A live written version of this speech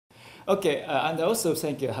Okay, and also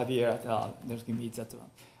thank you, Javier, letting me that one.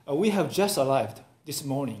 We have just arrived this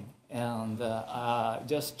morning, and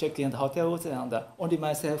just checked in the hotels, and only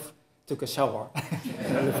myself took a shower.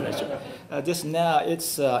 Just now,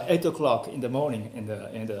 it's 8 o'clock in the morning in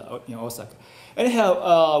Osaka.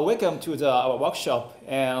 Anyhow, welcome to our workshop,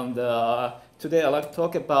 and today I'd like to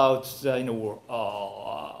talk about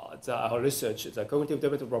our research, the cognitive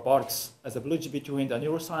development robotics, as a bridge between the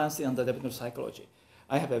neuroscience and the developmental psychology.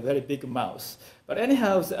 I have a very big mouth. But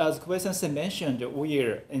anyhow, as Kobe-sensei mentioned,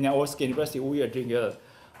 in Osaka University, we are doing the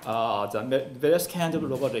various kinds of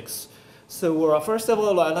robotics. So first of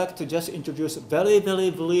all, I'd like to just introduce very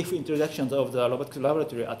brief introductions of the robotics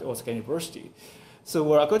laboratory at Osaka University.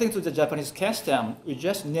 So according to the Japanese custom, we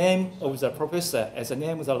just name of the professor as the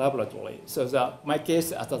name of the laboratory. So my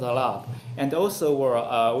case at the lab. And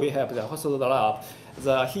also we have the host of the lab.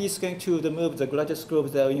 He's going to move the graduate school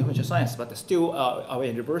of the information science, but still our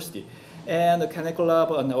university. And the Kaneko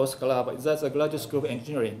lab and the Osaka lab, that's the graduate school of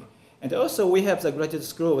engineering. And also we have the graduate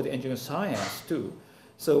school of engineering science too.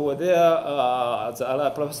 So there,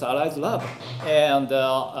 the Professor Alai's lab. And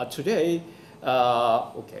today,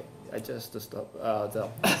 okay, I just stopped the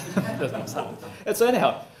sound. So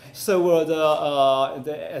anyhow, so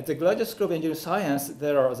at the graduate school of engineering science,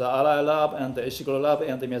 there are the Alai lab and the Ishiguro lab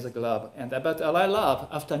and the Miyazaki lab. And about Alai lab,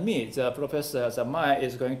 after me, the professor Mai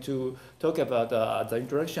is going to talk about the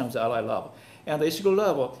introduction of the Alai lab. And the Ishiguro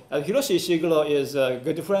lab, Hiroshi Ishiguro is a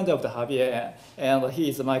good friend of the Javier, and he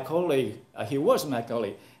is my colleague. He was my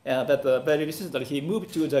colleague. But very recently, he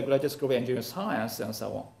moved to the graduate school of engineering science and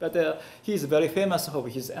so on. But he's very famous for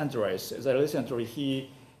his androids. Recently, he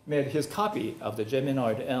made his copy of the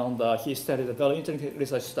Geminoid, and he studied very interesting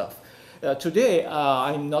research stuff. Today,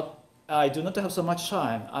 I do not have so much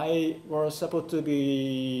time. I was supposed to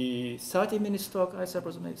be 30 minutes talk, I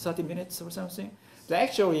suppose, maybe 30 minutes or something. But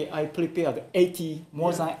actually, I prepared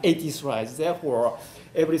more than 80 slides. Therefore,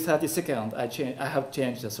 every 30 seconds, I have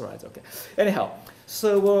changed the slides. Okay. Anyhow,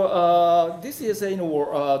 so this is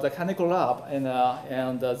the Kaneko lab,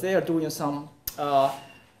 and they are doing some.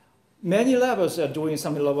 Many labs are doing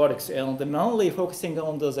some robotics, and mainly focusing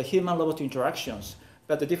on the human-robot interactions,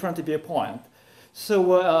 but a different viewpoint.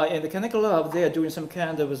 So in the Kaneko lab, they are doing some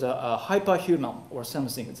kind of hyperhuman or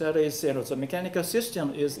something. That is, the mechanical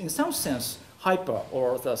system is in some sense hyper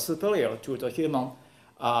or superior to the human,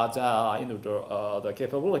 the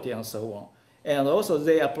capability and so on. And also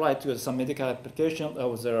they apply to some medical application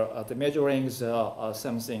of the measuring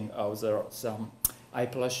something of some eye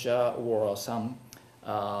pressure or some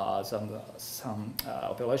operation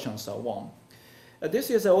and so on. This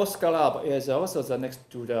is the Osaka lab, is also the next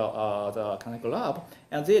to the Kaneko lab,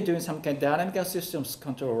 and they're doing some kind of dynamic systems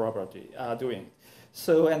control robot doing.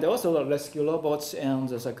 So, and also the rescue robots and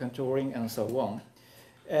the controlling and so on.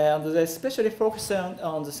 And they especially focus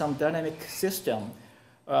on some dynamic system,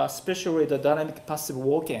 especially the dynamic passive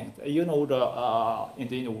walking. You know, in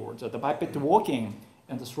the world, the biped walking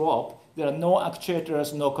and the slope, there are no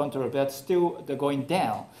actuators, no control, but still they're going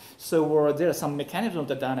down. So there are some mechanisms of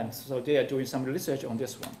the dynamics. So they are doing some research on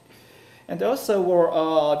this one. And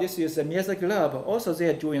also, this is the Miyazaki lab. Also, they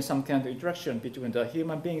are doing some kind of interaction between the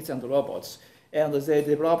human beings and the robots. And they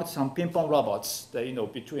developed some ping-pong robots that,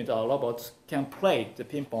 between the robots can play the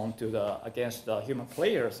ping-pong against the human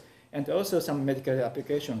players, and also some medical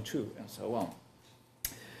application too, and so on.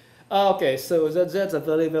 Okay, so that's a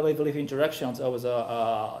very brief introductions of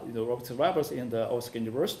the robotics labs in the Osaka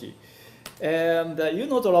University. And you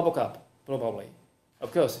know the RoboCup, probably,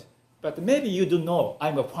 of course. But maybe you do know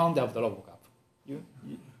I'm a founder of the RoboCup.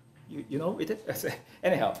 You know it?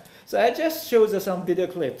 Anyhow, so I just showed some video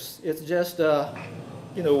clips. It's just,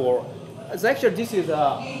 actually this is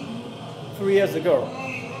 3 years ago.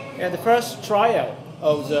 And the first trial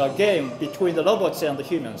of the game between the robots and the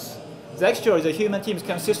humans. Actually, the human teams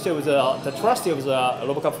consist of the trustee of the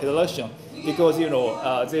RoboCup Federation because,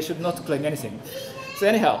 they should not claim anything. So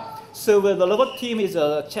anyhow, so the robot team is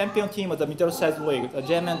a champion team of the middle-sized league, a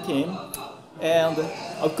German team. And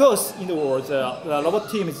of course, in the world, the robot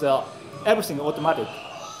team is everything automatic.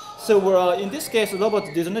 So in this case, the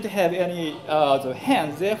robot does not have any the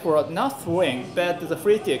hands, therefore not throwing, but the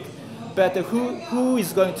free kick. But who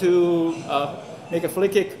is going to make a free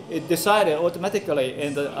kick is decided automatically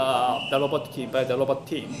in the robot team by the robot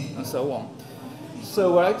team and so on.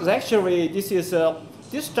 So actually, this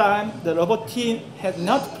time the robot team had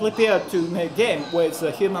not prepared to make a game with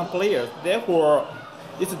human players. Therefore,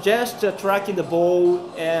 it's just tracking the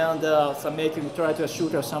ball and try to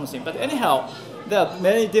shoot or something. But anyhow, there are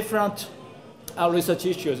many different research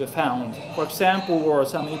issues found. For example,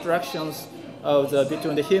 some interactions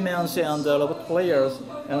between the humans and the robot players,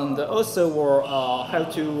 and also how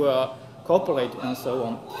to cooperate and so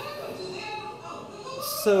on.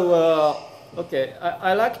 So, okay,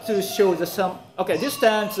 I like to show some. Okay, this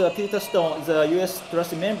time Peter Stone, the U.S.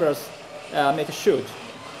 trust members, make a shoot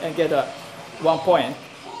and get 1 point.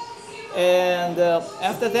 And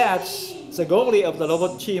after that, the goalie of the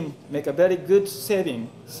robot team make a very good saving.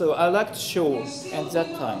 So I like to show at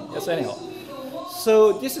that time. Yes, anyhow.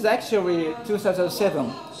 So this is actually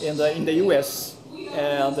 2007 in the U.S.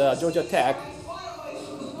 and Georgia Tech.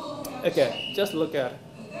 Okay, just look at.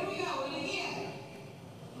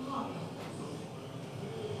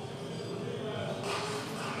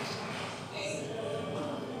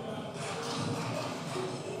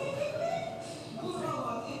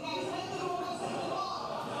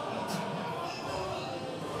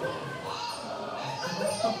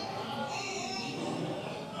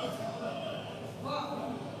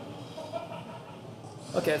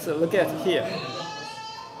 Okay, so look at here.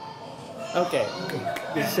 Okay,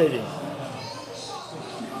 good saving.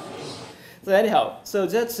 So anyhow, so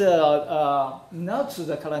that's not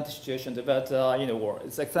the current situation, but in the world,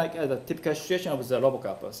 it's like the typical situation of the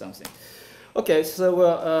RoboCup or something. Okay,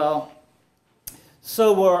 so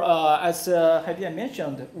as Javier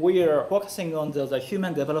mentioned, we are focusing on the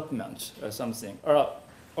human development or something.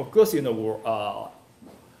 Of course,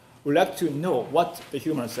 we like to know what the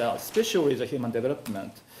humans are, especially the human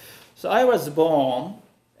development. So I was born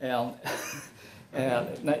in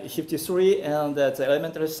 1953, and at the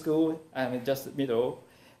elementary school, I mean just middle,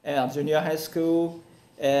 and junior high school,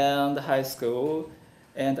 and high school.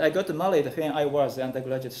 And I got married when I was an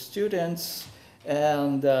undergraduate student,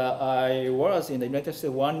 and I was in the United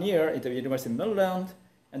States 1 year at the University of Maryland,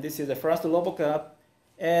 and this is the first RoboCup.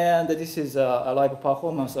 And this is a live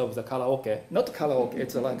performance of the karaoke. Not karaoke,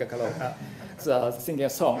 it's like a karaoke. It's singing a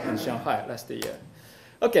song in Shanghai last year.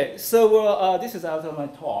 Okay, so this is out of my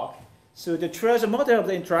talk. So the treasure model of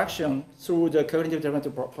the interaction through the cognitive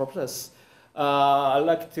development process. I'd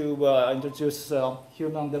like to introduce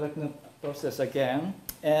human development process again.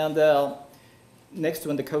 And next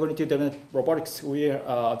one, the cognitive development robotics we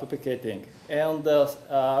are duplicating. And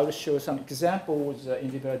I will show some examples in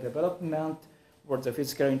individual development, for the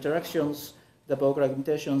physical interactions, the vocal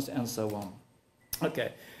augmentations, and so on.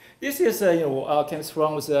 Okay, this is comes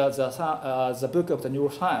from the book of the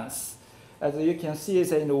neuroscience. As you can see,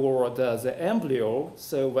 the embryo,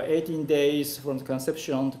 so 18 days from the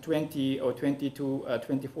conception to 20 or 20 to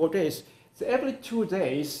 24 days. So every 2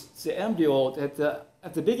 days, the embryo at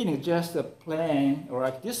the beginning just plain or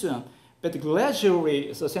like this one, but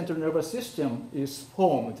gradually the central nervous system is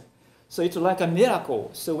formed. So it's like a miracle.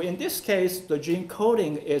 So in this case, the gene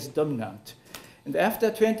coding is dominant. And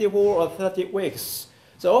after 24 or 30 weeks,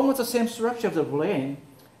 so almost the same structure of the brain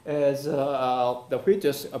as the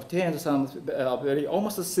fetus obtains some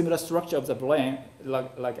almost a similar structure of the brain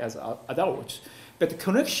like as adults, but the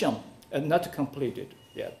connection is not completed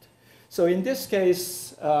yet. So in this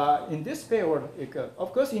case, in this period,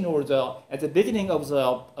 of course, at the beginning of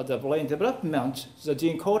the brain development, the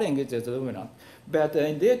gene coding is dominant. But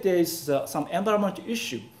in these days, some environmental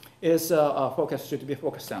issue is should be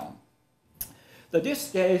focused on. So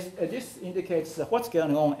this case, this indicates what's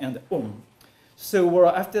going on and So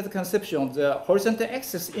after the conception, the horizontal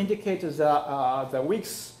axis indicates the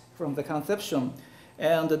weeks from the conception,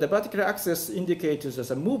 and the vertical axis indicates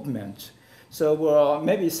the movement. So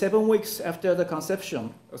maybe 7 weeks after the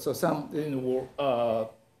conception, so some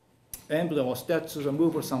embryo will start to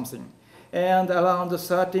move or something. And around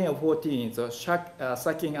 13 or 14, the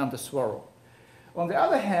sucking and the swallow. On the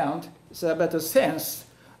other hand, so about the sense,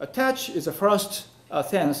 touch is the first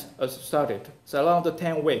sense started, so around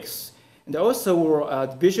 10 weeks. And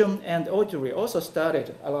also vision and auditory also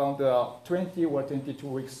started around 20 or 22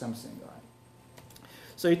 weeks, something.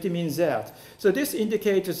 So it means that. So this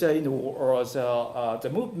indicates the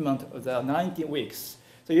movement of the 19 weeks.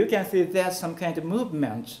 So you can see that some kind of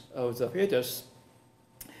movement of the fetus,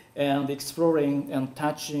 and exploring and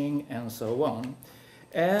touching and so on.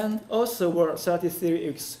 And also we're 33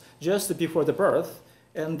 weeks just before the birth.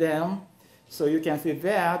 And then, so you can see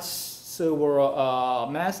that, so we're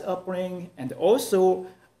mouth opening and also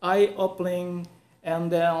eye opening,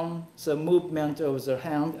 and then the movement of the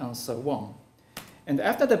hand and so on. And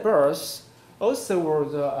after the birth, also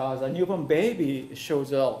the newborn baby shows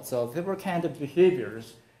the different kind of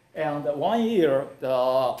behaviors. And 1 year,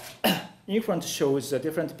 the infant shows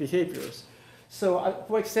different behaviors. So,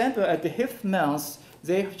 for example, at the 5th month,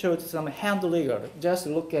 they showed some hand wiggle, just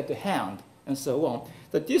look at the hand, and so on.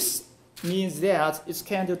 But this means that it's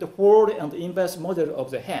kind of the forward and inverse model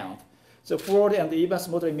of the hand. So forward and inverse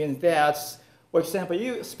model means that For example,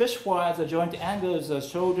 you specify the joint angles,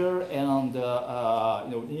 shoulder and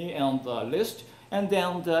knee and wrist, and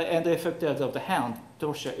then the effectors of the hand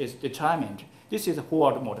torsion is determined. This is a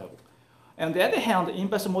forward model. On the other hand, the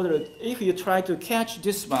inverse model, if you try to catch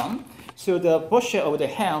this one, so the posture of the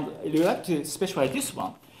hand, you have to specify this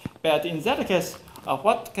one. But in that case,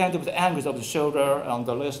 what kind of the angles of the shoulder and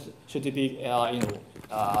the wrist should be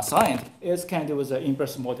assigned is kind of the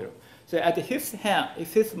inverse model. So at the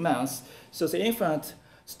fifth month, so the infant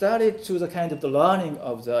started to the kind of the learning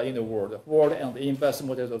of the word and the inverse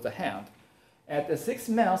models of the hand. At the 6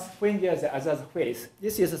 months, when there's the other phase,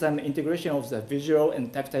 this is some integration of the visual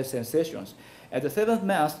and tactile sensations. At the 7th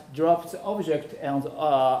month, drop the object and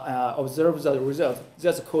observe the result.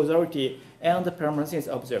 That's causality and the permanency of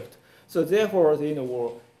the object. So therefore,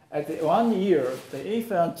 at the 1 year, the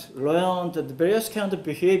infant learned the various kind of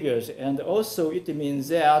behaviors, and also it means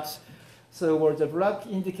that where the block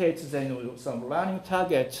indicates some learning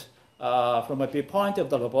target from a viewpoint of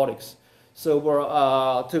the robotics. So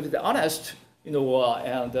to be honest, we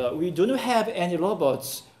do not have any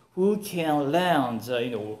robots who can learn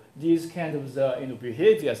these kind of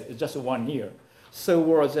behaviors in just 1 year. So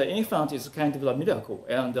where the infant is kind of a miracle,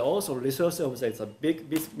 and also resource of it's a big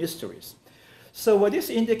mysteries. So what this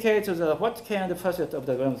indicates what kind of facet of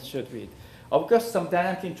the development should be. Of course, some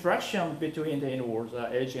dynamic interaction between the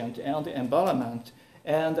agent and the environment,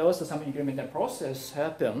 and also some incremental process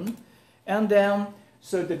happen. And then,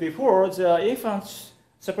 before the infant's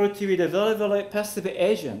supposed to be the very, very passive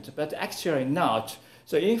agent, but actually not.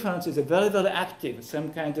 So infant is very, very active,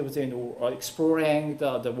 some kind of exploring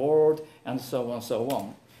the world and so on, so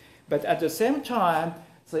on. But at the same time,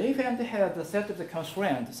 the infant had a set of the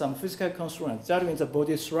constraints, some physical constraints, that means the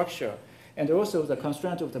body structure, and also the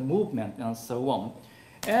constraint of the movement and so on.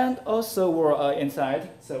 And also we're inside,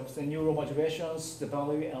 so the neuromodulations, the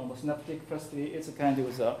value and the synaptic plasticity, it's a kind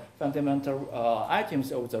of the fundamental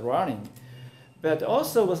items of the learning. But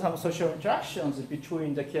also with some social interactions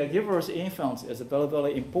between the caregivers and infants is very,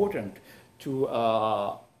 very important to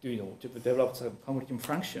develop some cognitive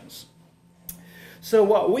functions. So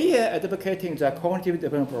what we are advocating the cognitive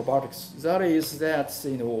development robotics, that is that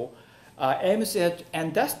aims at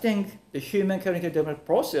understanding the human cognitive development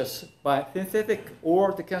process by synthetic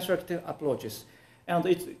or the constructive approaches. And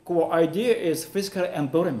its core idea is physical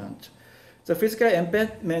embodiment. The physical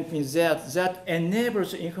embodiment means that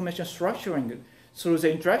enables information structuring through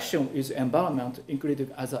the interaction with environment,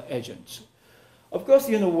 including other agents. Of course,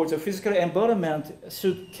 the physical embodiment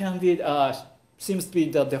seems to be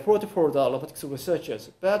the default for the robotics researchers.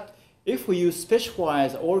 But if we use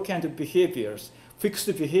specified all kinds of behaviors, fixed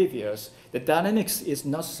behaviors, the dynamics is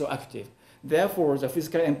not so active. Therefore, the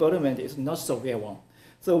physical embodiment is not so well.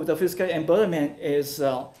 So the physical embodiment is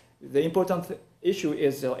the important issue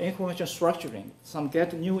is information structuring. Some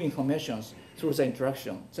get new information through the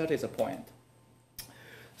interaction. That is the point.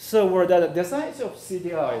 So where the design of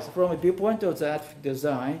CDR is from a viewpoint of that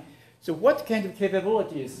design, so what kind of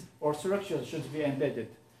capabilities or structures should be embedded?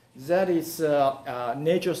 That is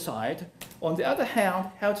nature side. On the other hand,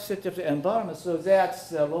 how to set up the environment so that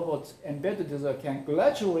the robots embedded can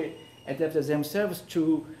gradually adapt themselves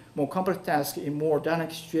to more complex tasks in more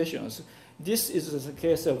dynamic situations. This is the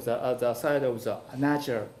case of the side of the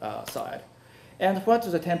nature side. And what are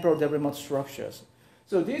the temporal development structures?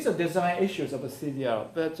 So these are design issues of the CDR,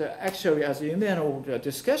 but actually, as you know, the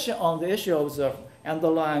discussion on the issue of the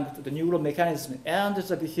underlying the neural mechanism and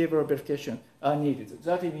the behavioral verification are needed.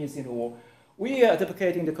 That means, we are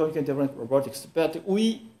advocating the cognitive development robotics, but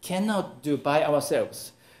we cannot do by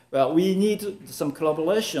ourselves. Well, we need some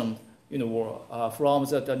collaboration, from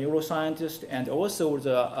the neuroscientists and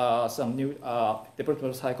also some new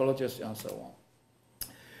developmental psychologists and so on.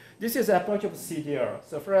 This is the approach of CDR.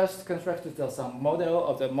 So first, constructed some model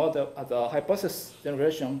of the hypothesis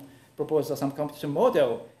generation, proposed some competition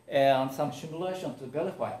model and some simulation to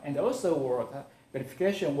verify, and also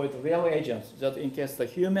verification with real agents, that in case the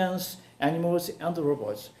humans, animals, and the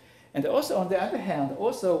robots. And also, on the other hand,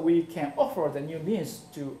 also we can offer the new means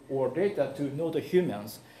or data to know the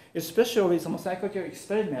humans, especially some psychological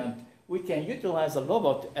experiment. We can utilize the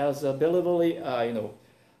robot as a very,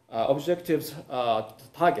 objectives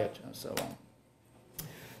target and so on.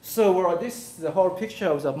 So this is the whole picture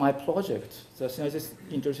of my project, the Synergistic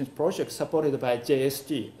Intelligence Project supported by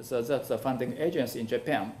JST, so that's the funding agency in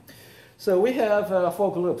Japan. So we have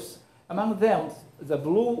 4 groups. Among them, the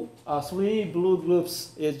 3 blue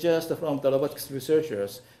groups is just from the robotics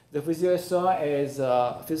researchers. The PhysioSR is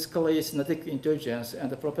physically synthetic intelligence, and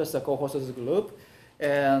the Professor Kohosa's group,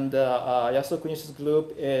 and Yasuo Kunish's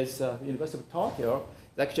group is University of Tokyo,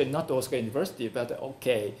 Actually, not Osaka University, but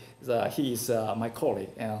okay, he is my colleague,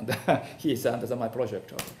 and he is under my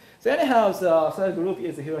project. Okay. So anyhow, the third group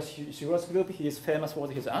is Hiro's group. He is famous for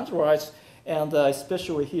his entourage, and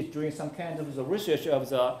especially he's doing some kind of the research of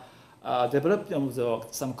the development of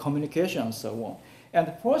some communication and so on. And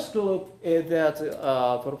the fourth group is that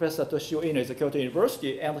Professor Toshio Ino is at Kyoto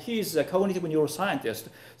University, and he is a cognitive neuroscientist.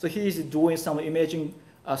 So he is doing some imaging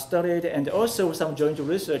studied and also some joint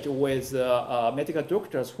research with medical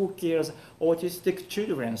doctors who cares autistic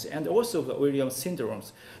children and also the Williams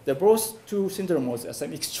syndromes. The both two syndromes are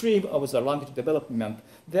some extreme of the language development.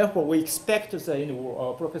 Therefore, we expect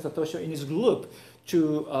Professor Toshio in his group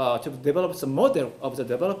to develop some model of the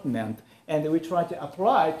development, and we try to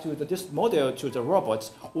apply this model to the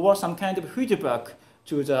robots or some kind of feedback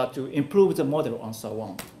to improve the model and so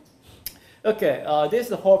on. Okay, this is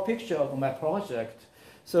the whole picture of my project.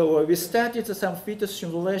 So we started some fetus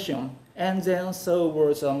simulation, and then so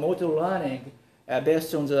was motor learning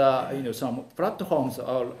based on the some platforms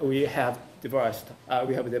we have devised,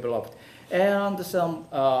 we have developed, and some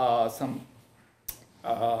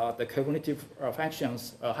the cognitive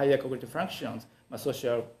functions, higher cognitive functions,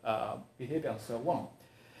 social behavior, and so on.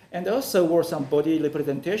 And also were some body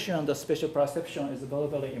representation, the spatial perception is very,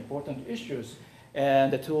 very important issues,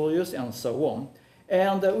 and the tool use, and so on.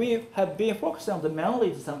 And we have been focused on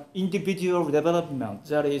mainly some individual development,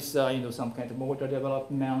 that is some kind of motor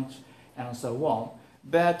development, and so on.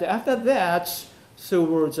 But after that,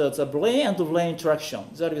 so the brain and brain interaction,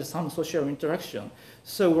 that is some social interaction.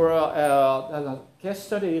 So case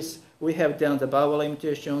studies, we have done the vowel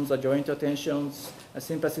imitations, the joint attentions,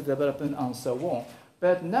 sympathy development, and so on.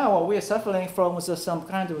 But now we are suffering from some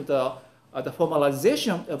kind of the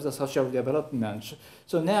formalization of the social development.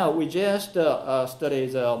 So now we just study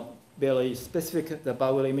the very specific the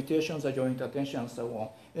vowel imitations, the joint attention, and so on.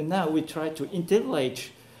 And now we try to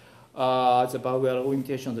integrate the vowel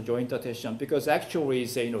imitation, the joint attention, because actually,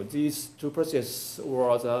 these two processes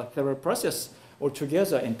or the third process are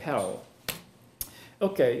together in parallel.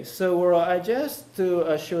 Okay, so I just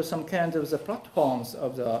to show some kind of the platforms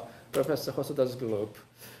of the Professor Hosoda's group.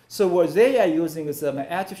 So they are using some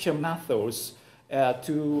artificial methods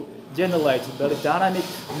to generate very dynamic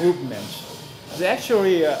movement. They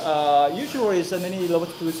actually, usually many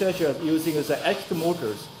robotic researchers using the electric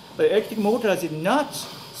motors, but electric motors is not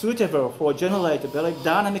suitable for generate very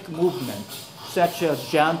dynamic movement, such as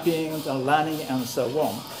jumping and running and so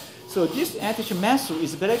on. So this artificial method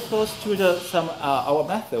is very close to some our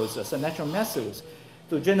methods, some natural methods,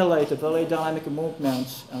 to generate very dynamic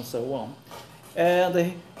movements and so on.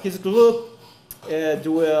 And his group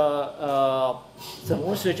do some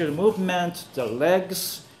research movement, the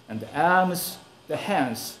legs and the arms, the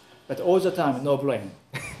hands, but all the time no brain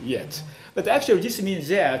yet. But actually this means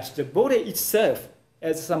that the body itself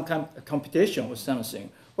has some kind of computation or something.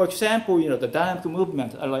 For example, the dynamic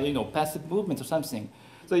movement, or passive movement or something.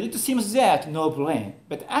 So it seems that no brain,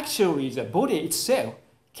 but actually the body itself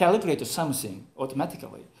calculates something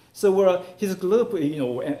automatically. So his group,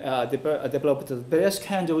 developed various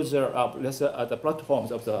kinds of the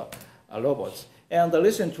platforms of the robots. And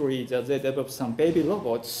recently, they developed some baby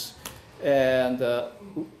robots, and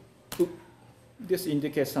this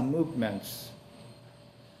indicates some movements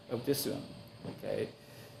of this one. Okay,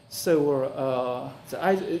 so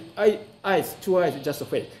the two eyes, just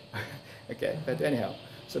fake. Okay, but anyhow,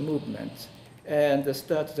 so movement, and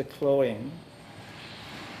start the clawing.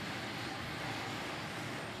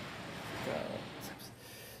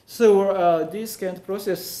 So this kind of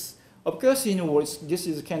process, of course, this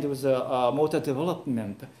is kind of the motor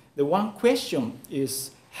development. The one question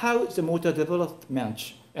is how the motor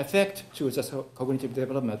development affect to the cognitive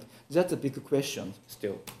development. That's a big question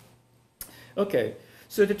still. Okay,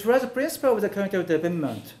 so to try the principle of the cognitive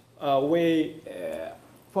development, we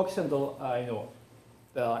focus on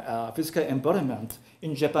the physical environment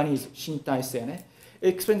in Japanese Shintai Sene.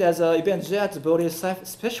 Explained as an event that the body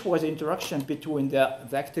specialized interaction between the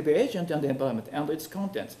active agent and the environment and its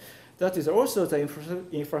contents. That is also the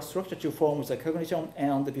infrastructure to form the cognition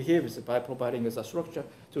and the behaviors by providing the structure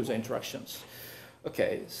to the interactions.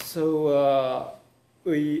 Okay, so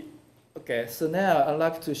so now I'd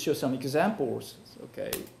like to show some examples.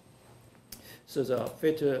 Okay, so the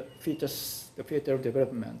fetal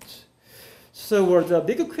development. So the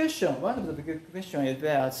big question, one of the big questions is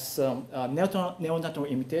that neonatal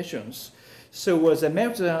imitations. So the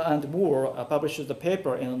Merton and Moore published the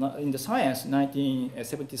paper in the Science in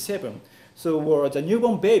 1977. So the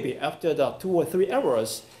newborn baby, after the 2 or 3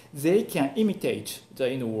 hours, they can imitate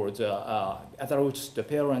the adults, the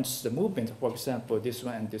parents, the movement. For example, this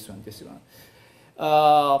one and this one, this one.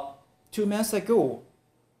 2 months ago,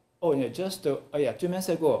 Oh yeah, just yeah, 2 months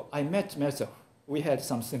ago I met Melzer. We had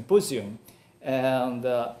some symposium, and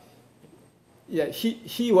yeah,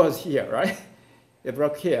 he was here, right? The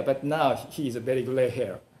black hair, but now he's a very gray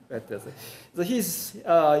hair. So he's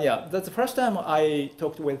yeah, that's the first time I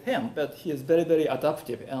talked with him, but he is very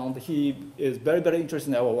adaptive, and he is very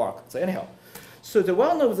interested in our work. So anyhow, so the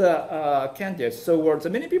one of the candidates, so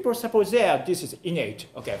the many people suppose that this is innate.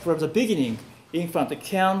 Okay, from the beginning, infant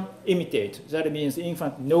can imitate. That means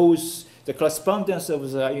infant knows the correspondence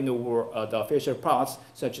of the the facial parts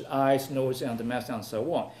such as eyes, nose, and the mouth, and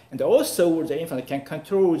so on. And also the infant can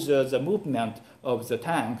control the movement of the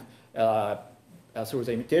tongue through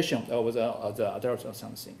the imitation of the adult or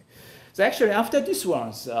something. So actually, after this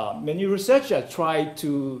one, many researchers tried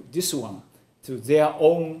to this one to their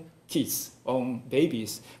own kids, own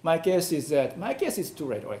babies. My case is too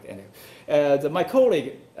late, right? Anyway, my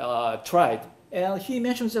colleague tried, and he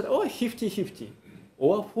mentions that 50-50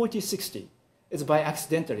 or 40-60 is by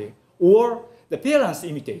accidentally, or the parents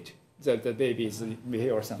imitate the baby's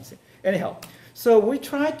behavior or something. Anyhow, so we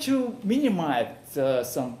try to minimize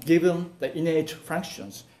some given the innate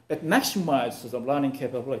functions, but maximize the learning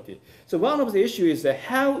capability. So one of the issues is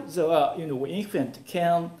how the infant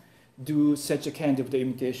can do such a kind of the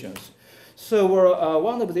imitations. So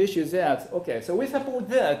one of the issues is that, okay, so we suppose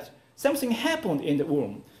that something happened in the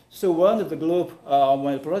womb. So one of the group,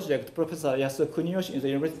 my project, Professor Yasuo Kuniyoshi in the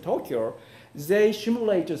University of Tokyo, they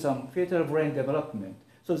simulated some fetal brain development.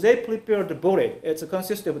 So they prepared the body. It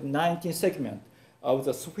consists of 19 segments of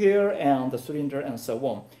the sphere and the cylinder and so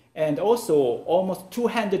on. And also almost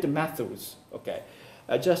 200 methods, okay,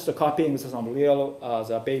 just copying some real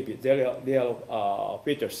the baby, the real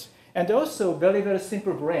fetus. And also very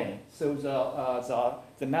simple brain. So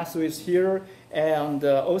the method is here, and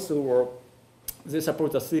also they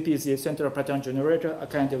support the CPZ, central pattern generator, a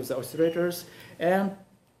kind of the oscillators, and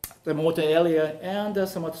the motor area, and the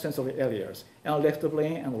somatosensory areas, and left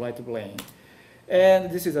brain and right brain. And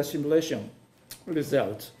this is a simulation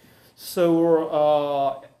result.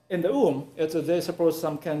 So in the womb, they support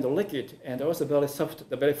some kind of liquid, and also very soft,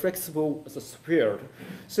 very flexible sphere.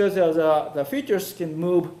 So the features can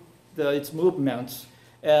move its movements,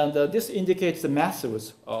 and this indicates the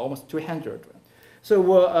masses, almost 200.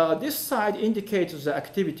 So this side indicates the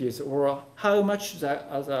activities or how much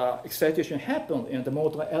the excitation happened in the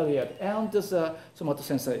motor area and the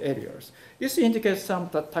somatosensory areas. This indicates some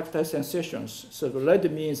tactile sensations. So the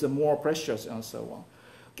red means more pressures and so on.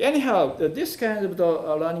 Anyhow, this kind of the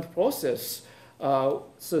learning process,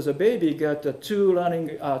 so the baby got two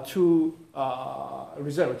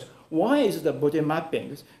results. One is the body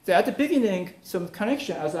mapping. So at the beginning, some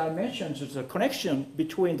connection, as I mentioned, the connection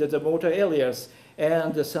between the motor areas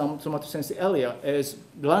and some somatosensory area is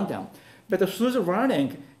random. But through the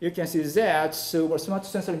running, you can see that so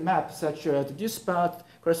somatosensory map, such as this part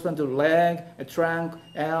corresponds to leg, trunk,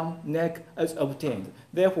 arm, neck, is obtained.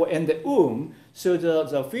 Therefore, in the womb, so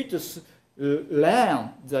the fetus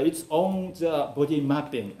learn its own body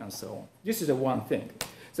mapping and so on. This is the one thing.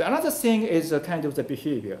 So another thing is kind of the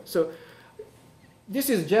behavior. So this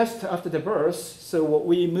is just after the birth. So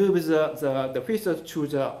we move the fetus to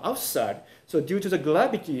the outside. So due to the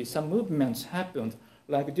gravity, some movements happened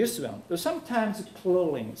like this one. So sometimes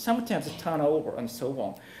pulling, sometimes turnover, and so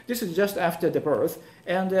on. This is just after the birth,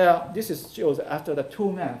 and this shows after the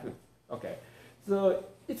 2 months. Okay, so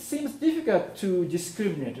it seems difficult to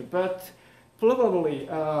discriminate, but probably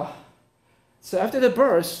so after the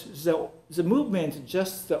birth, the movement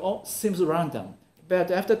just seems random.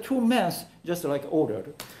 But after 2 months, just like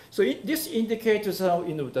ordered. So this indicates the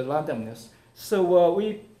randomness. So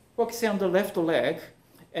we focus on the left leg,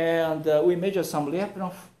 and we measure some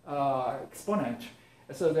Lyapunov exponent.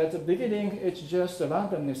 So at the beginning, it's just the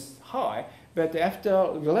randomness high, but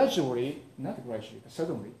after gradually, not gradually, but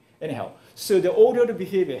suddenly, anyhow, so the ordered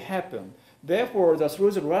behavior happened. Therefore,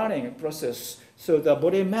 through the running process, so the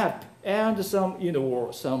body map and some,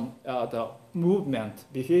 the movement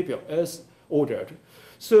behavior is ordered.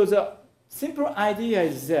 So the simple idea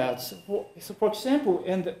is that, for example,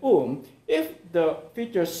 in the womb, if the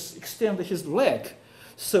fetus extends his leg,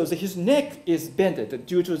 so his neck is bent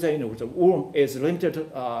due to the womb is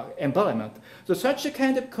limited environment. So such a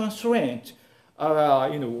kind of constraint,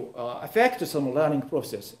 affect some learning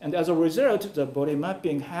process, and as a result, the body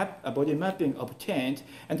mapping obtained,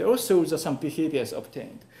 and also some behaviors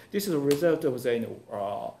obtained. This is a result of the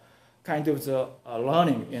kind of the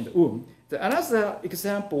learning in the womb. Another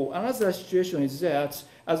example, another situation is that,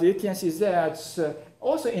 as you can see that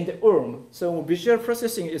also in the womb, so visual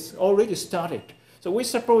processing is already started. So we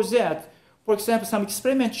suppose that For example, some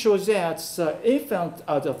experiments show that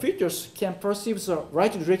the fetus can perceive the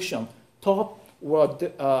right direction, top or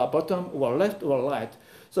bottom or left or right.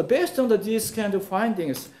 So based on these kind of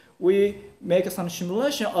findings, we make some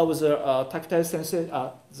simulation of the tactile sensation,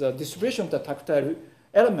 the distribution of the tactile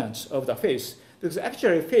elements of the face. Because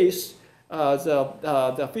actually face,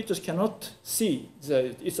 the fetus cannot see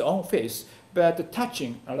its own face, but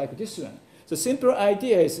touching like this one. The simple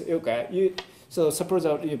idea is, okay, so suppose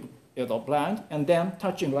you're blind and then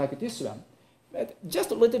touching like this one. But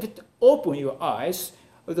just a little bit open your eyes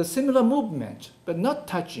with a similar movement, but not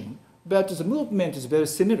touching, but the movement is very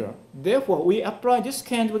similar. Therefore, we apply this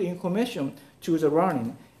kind of information to the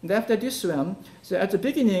learning. And after this one, so at the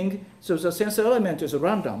beginning, so the sensor element is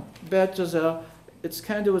random, but it's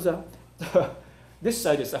kind of this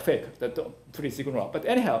side is a fake, that pretty signal. But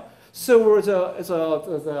anyhow, so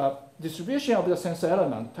the distribution of the sensor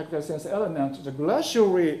element, tactile sensor element,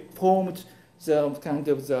 gradually formed the kind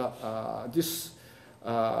of the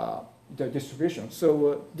distribution.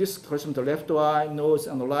 So this corresponds to the left eye, nose,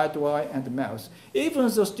 and the right eye, and the mouth. Even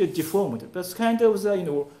though still deformed, but kind of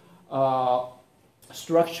the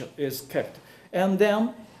structure is kept. And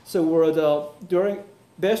then, so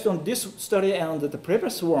based on this study and the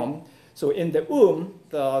previous one, so in the womb,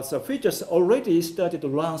 the fetus already started to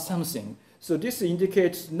learn something. So this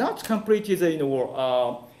indicates not completely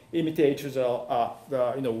imitate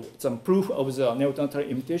some proof of the neonatal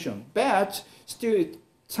imitation, but still, to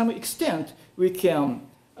some extent, we can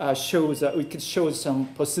show some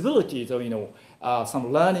possibilities of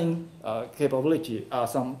some learning capability,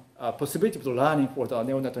 some possibility of learning for the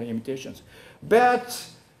neonatal imitations. But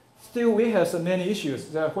still, we have so many issues.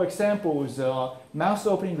 For example, the mouth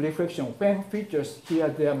opening reflection when features hear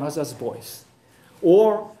their mother's voice,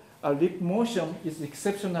 or lip motion is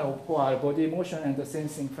exceptional while body motion and the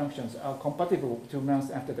sensing functions are compatible 2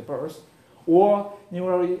 months after the birth, or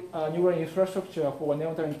neural infrastructure for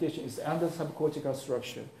neonatal imitation is under subcortical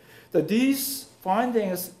structure. So these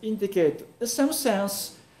findings indicate, in some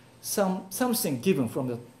sense, something given from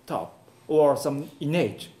the top or some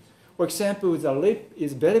innate. For example, the lip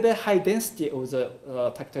is very, very high density of the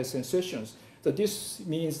tactile sensations. So this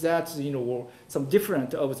means that some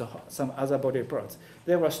different of some other body parts.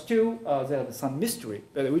 There are still some mystery,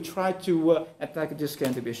 but we try to attack this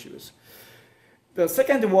kind of issues. The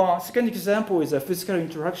second example is a physical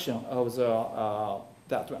interaction of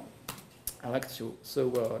that one. I like to.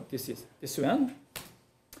 So this is this one,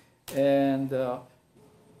 and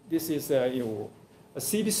this is a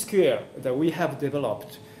CB square that we have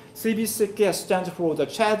developed. CB square stands for the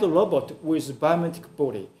child robot with biometric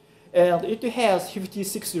body. And it has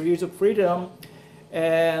 56 degrees of freedom,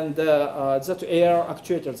 and that air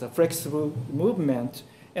actuators, a flexible movement.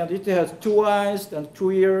 And it has 2 eyes and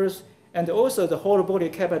 2 ears, and also the whole body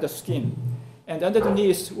covered the skin. And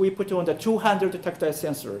underneath, we put on the 200 tactile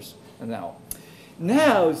sensors now.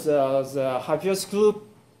 Now, the Javier's group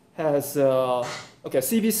has,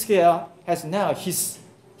 CB scale has now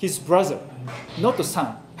his brother, not the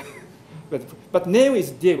son. But name is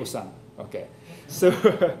Diego-san, okay. So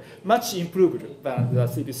much improved than the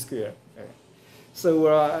CB square.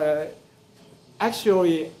 So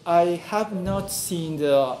actually, I have not seen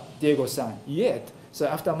the Diego-san yet. So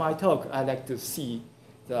after my talk, I'd like to see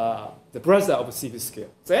the brother of CB square.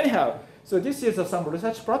 So anyhow, so this is some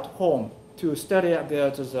research platform to study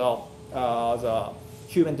about the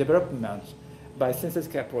human development by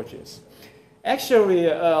synthetic approaches.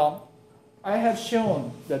 Actually, I have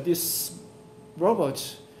shown that this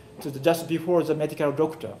robot just before the medical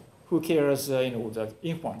doctor who cares the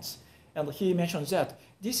infants. And he mentioned that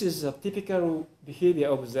this is a typical behavior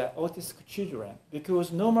of the autistic children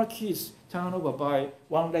because normal kids turn over by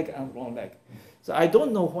 1 leg and 1 leg. So I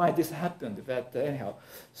don't know why this happened, but anyhow,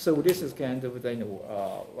 so this is kind of the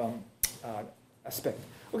one aspect.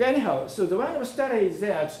 Okay, anyhow, so the one of the study is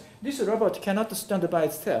that this robot cannot stand by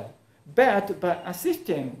itself, but by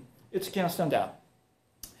assisting, it can stand up.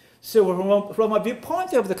 So from a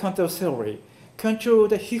viewpoint of the control theory, control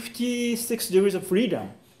the 56 degrees of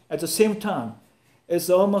freedom at the same time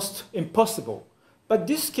is almost impossible. But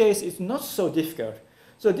this case is not so difficult.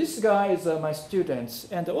 So this guy is my student,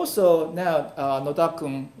 and also now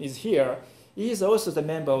Noda-kun is here. He is also the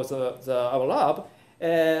member of our lab.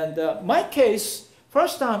 And my case,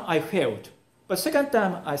 first time I failed, but second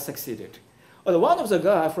time I succeeded. One of the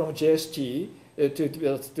guys from JST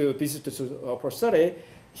to visit for study,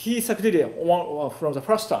 he succeeded from the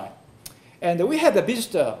first time. And we had a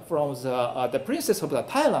visitor from the princess of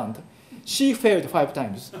Thailand. She failed 5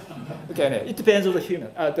 times. Okay, it depends on the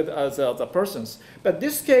human, the persons. But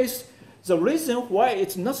this case, the reason why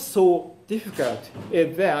it's not so difficult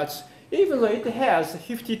is that even though it has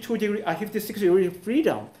 56 degree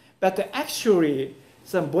freedom, but actually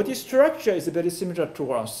some body structure is very similar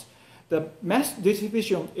to us. The mass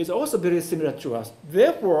distribution is also very similar to us.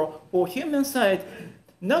 Therefore, for human side,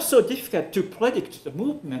 not so difficult to predict the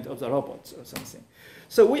movement of the robots or something.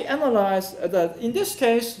 So we analyze that in this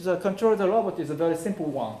case, the control of the robot is a very simple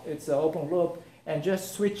one. It's an open loop and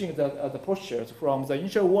just switching the postures from the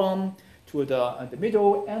initial one to the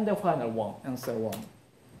middle and the final one, and so on.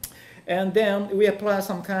 And then we apply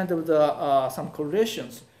some kind of some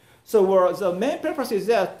correlations. So the main purpose is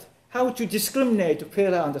that how to discriminate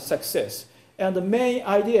failure and success. And the main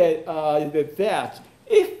idea is that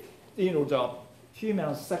if the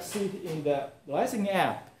humans succeed in the rising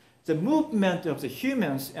up, the movement of the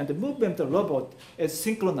humans and the movement of the robot is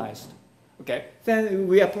synchronized. Okay, then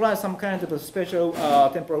we apply some kind of a special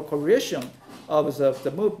temporal correlation of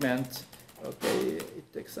the movement. Okay,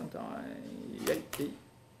 it takes some time.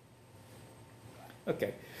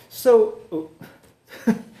 Okay, so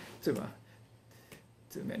too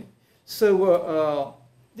many. So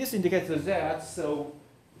this indicates that. So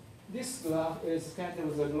this graph is kind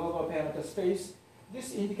of the global parameter space.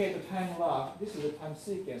 This indicates the time lag. This is the time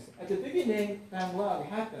sequence. At the beginning, time lag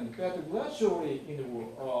happened, but gradually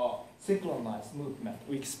synchronized movement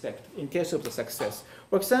we expect in case of the success.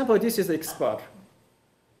 For example, this is the expert.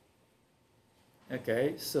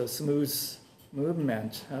 Okay, so smooth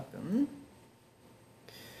movement happen.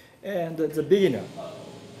 And the beginner.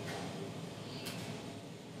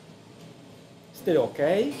 Still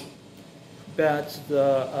okay, but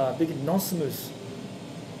the beginner non-smooth.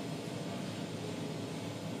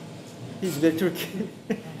 He's very tricky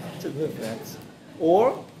to move that.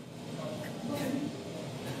 Or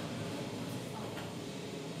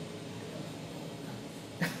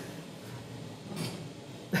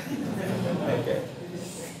okay.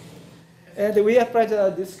 And we applied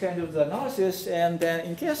this kind of analysis, and then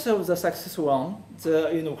in case of the successful one,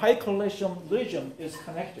 the high correlation region is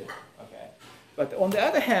connected. Okay, but on the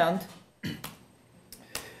other hand,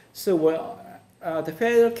 so the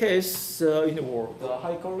failure case, the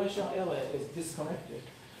high correlation area is disconnected.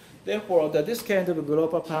 Therefore, this kind of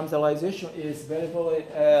global parameterization is very,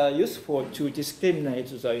 very useful to discriminate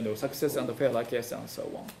the success and the failure case and so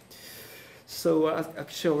on. So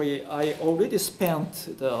actually, I already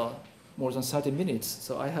spent more than 30 minutes,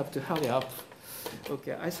 so I have to hurry up.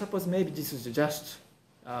 Okay, I suppose maybe this is just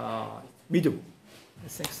middle. I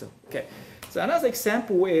think so. Okay. So another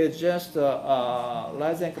example is just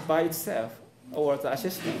rising by itself, or the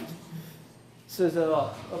assistant. So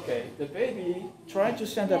the baby tried to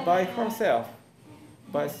stand up by herself,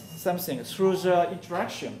 by something through the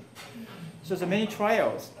interaction. So the many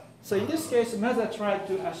trials. So in this case, mother tried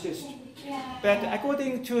to assist, but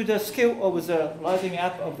according to the skill of the rising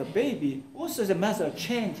up of the baby, also the mother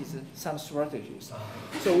changes some strategies.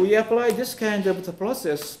 So we apply this kind of the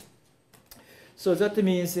process. So that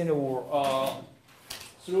means through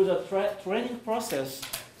the training process.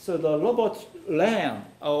 So the robot learn,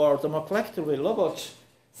 or the more collectively robot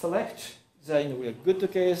select the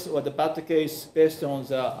good case or the bad case based on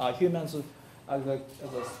the humans as a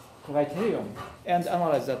criterion and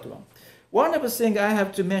analyze that one. One of the things I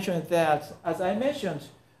have to mention is that, as I mentioned,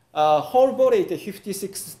 whole body is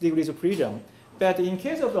 56 degrees of freedom, but in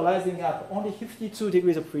case of the rising up, only 52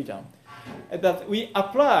 degrees of freedom. But we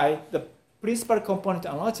apply the principal component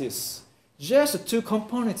analysis. Just 2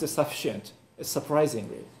 components are sufficient,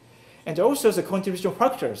 surprisingly. And also the contribution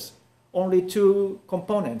factors, only 2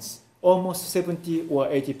 components, almost 70 or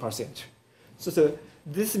 80%. So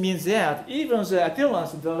this means that even the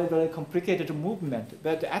appearance very, very complicated movement,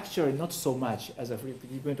 but actually not so much as a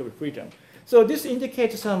movement of freedom. So this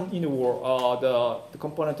indicates some, the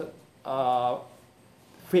component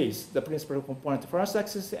phase, the principal component first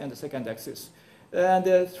axis and the second axis. And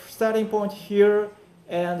the starting point here,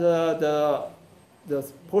 and the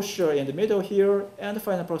posture in the middle here, and the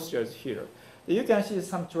final posture is here. You can see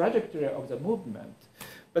some trajectory of the movement.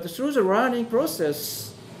 But through the learning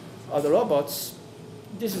process of the robots,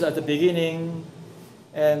 this is at the beginning,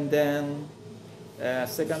 and then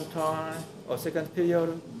second time, or second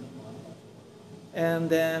period, and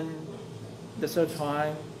then the third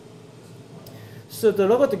time. So the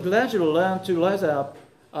robot gradually learns to rise up,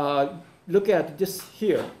 look at this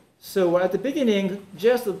here. So at the beginning,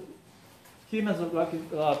 just humans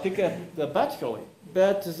pick up the vertically,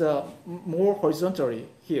 but more horizontally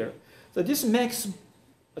here. So this makes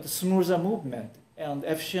a smoother movement and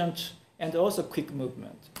efficient and also quick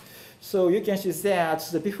movement. So you can see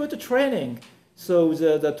that before the training, so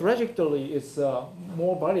the trajectory is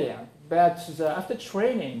more variant, but after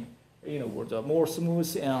training, the more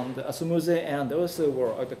smooth and smoother, and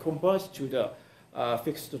also the converge to the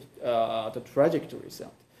fixed the trajectories.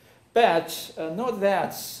 But not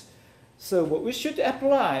that. So we should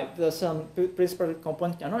apply some principal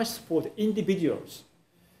component analysis for the individuals.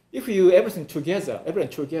 If you everything together,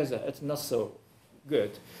 it's not so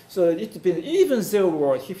good. So it depends. Even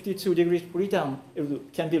though 52 degrees freedom,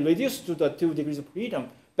 it can be reduced to the 2 degrees of freedom,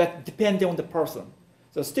 but depending on the person.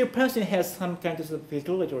 So still person has some kind of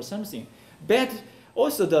fertility or something. But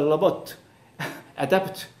also the robot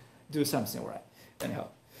adapt, do something, right? Anyhow.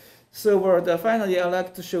 So finally, I'd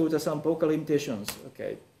like to show some vocal limitations.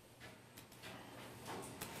 Okay.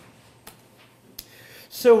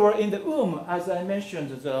 So in the womb, as I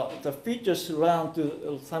mentioned, the features run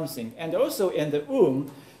to something. And also in the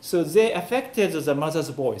womb, so they affected the mother's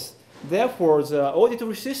voice. Therefore, the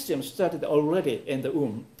auditory system started already in the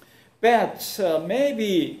womb. But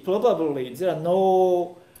maybe, probably, there are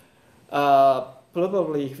no,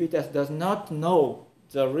 probably fetus does not know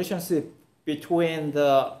the relationship between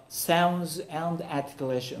the sounds and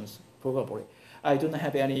articulations, probably. I don't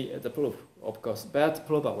have any the proof, of course, but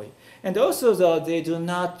probably. And also, they do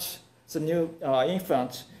not, the new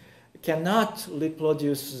infant cannot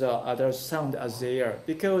reproduce the other sound as they are,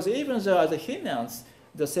 because even the humans,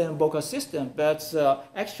 the same vocal system, but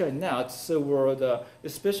actually not. So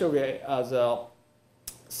especially as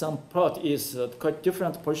some part is quite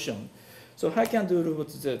different position. So how can do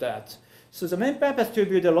that? So the main purpose to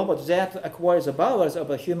build a robot that acquires the powers of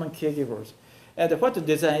a human caregivers. And what the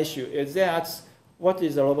design issue is that what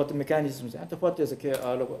is the robot mechanisms and what is the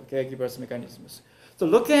caregivers mechanisms. So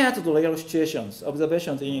looking at the real situations,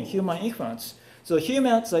 observations in human infants, so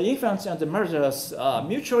the infants and the mothers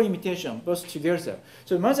mutual imitation, both together.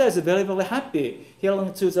 So the mother is very, very happy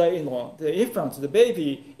hearing to the infant, the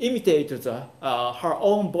baby imitate her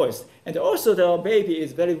own voice. And also the baby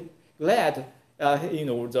is very glad,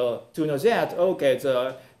 to know that, okay,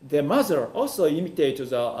 the mother also imitates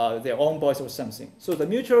their own voice or something. So the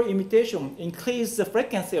mutual imitation increases the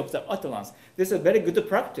frequency of the utterance. This is a very good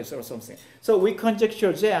practice or something. So we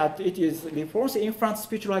conjecture that it is reforms infant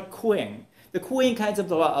speech like cooing. The cooing kinds of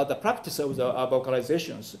the practice of the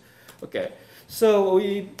vocalizations. Okay, so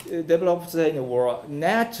we developed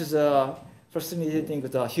not the facilitating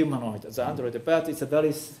the humanoid, the android, but it's a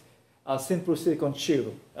very simple silicon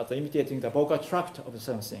chip imitating the vocal tract of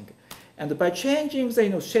something. And by changing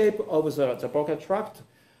the shape of the vocal tract,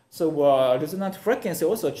 so resonant frequency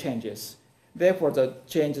also changes. Therefore, the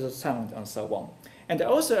changes the sound and so on. And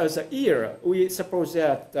also as an ear, we suppose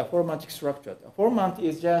that the formant structure. The formant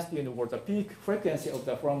is just the peak frequency of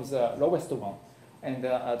from the lowest one and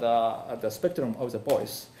the spectrum of the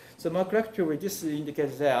voice. So more correctly, this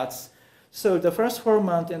indicates that. So the first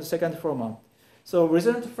formant and the second formant. So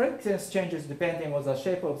resonant frequency changes depending on the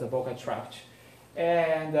shape of the vocal tract.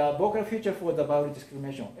 And vocal feature for the vowel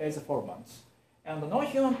discrimination is formant. And the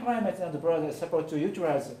non-human primates and the birds are supposed to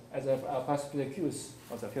utilize as a particular cues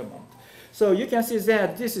of the formant. So you can see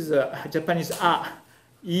that this is a Japanese a,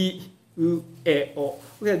 i, u, e, o.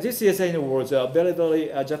 Okay, this is in words very, very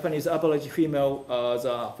Japanese average female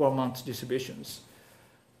the formant distributions.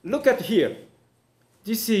 Look at here.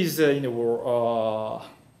 This is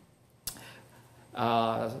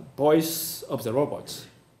voice of the robots.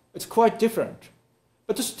 It's quite different,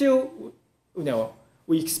 but still,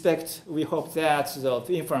 we hope that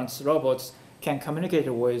the infants robots can communicate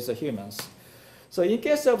with the humans. So in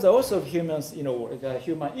case of also humans, the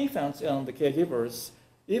human infants and the caregivers,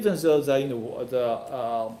 even though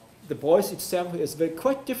the voice itself is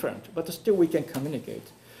quite different, but still we can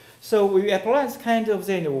communicate. So we apply this kind of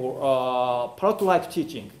plot-like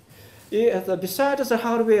teaching. Besides the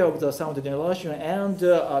hardware of the sound generation and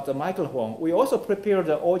the microphone, we also prepare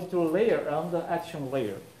the auditory layer and the action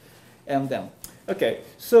layer, and then. Okay,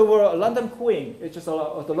 so random queuing, it's just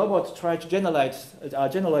the robot try to generate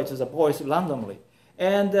the voice randomly,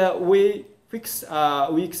 and we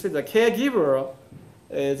expect the caregiver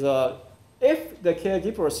is if the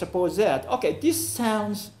caregiver suppose that okay, this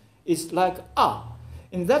sounds is like ah,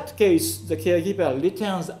 in that case the caregiver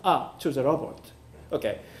returns ah to the robot.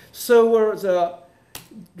 Okay, so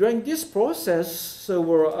during this process, the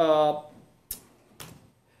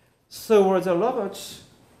robots.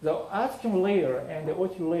 The action layer and the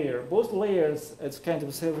audio layer, both layers, it's kind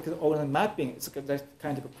of self-oriented mapping. It's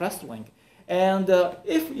kind of a clustering. And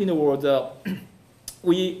if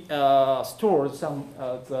we store some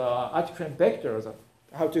the artificial vectors,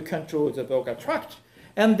 how to control the vocal tract,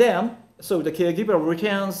 and then so the caregiver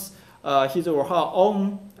returns his or her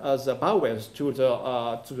own the vowels to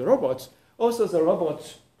the robot. Also, the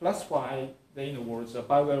robot classify the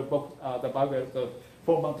vowel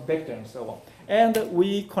 4-month vector and so on. And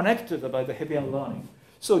we connected by the Hebbian learning.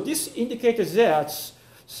 So this indicates that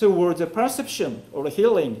so the perception or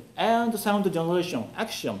hearing and sound generation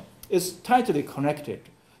action is tightly connected.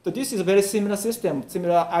 So this is a very similar system,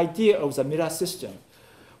 similar idea of the mirror system.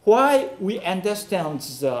 Why we understand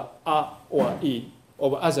the A or E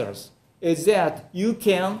of others is that you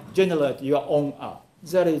can generate your own A.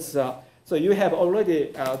 That is, so you have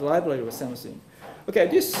already a library or something. Okay,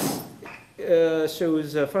 this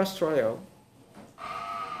shows the first trial.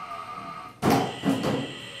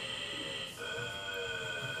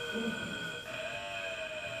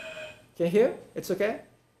 Can you hear? It's okay?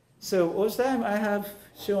 So all the time I have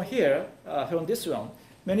shown here, on this one,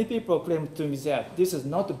 many people claim to me that this is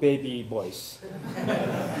not a baby voice.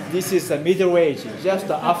 This is a middle age, just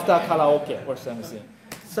after karaoke or something.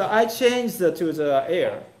 So I changed to the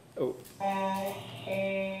air. Oh.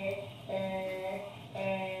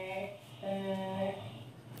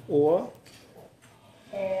 Or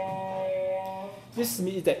this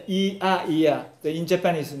is the E-A-E-A. In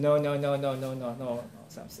Japanese, no,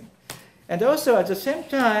 something. And also at the same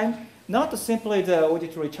time, not simply the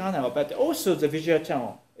auditory channel, but also the visual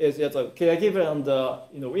channel. Is that the caregiver and the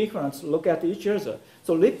infants look at each other.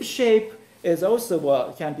 So lip shape is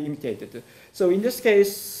also can be imitated. So in this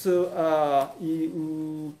case, I,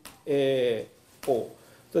 U, E, O.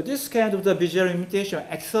 So this kind of the visual imitation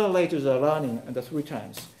accelerates the learning and the 3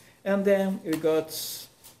 times. And then we got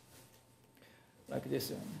like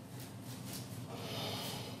this one.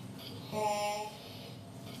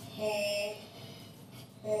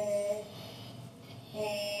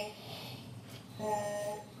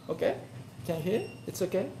 Okay, can you hear? It's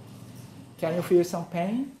okay? Can you feel some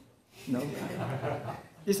pain? No?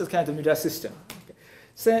 This is kind of mirror system. Okay.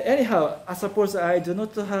 So anyhow, I suppose I do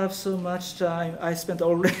not have so much time. I spent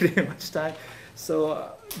already much time.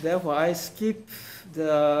 So therefore I skip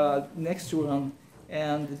the next one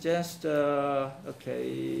and just,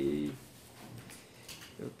 okay.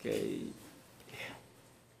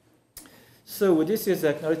 So this is the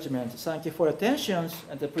acknowledgement. Thank you for your attention,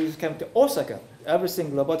 and please come to Osaka.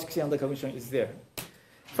 Everything robotics and the commission is there.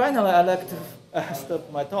 Finally, I'd like to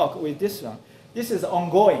stop my talk with this one. This is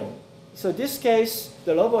ongoing. So this case,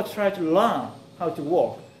 the robot tries to learn how to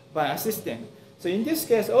walk by assisting. So in this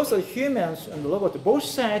case, also humans and the robot, both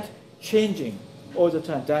sides changing all the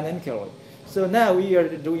time dynamically. So now we are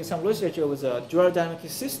doing some research with dual dynamic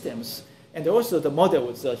systems and also the model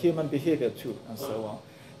with the human behavior too, and so on.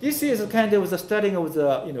 This is kind of the studying of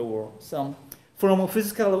the, some from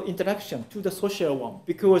physical interaction to the social one,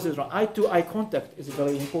 because eye-to-eye contact is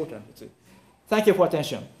very important. Thank you for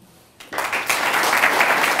attention.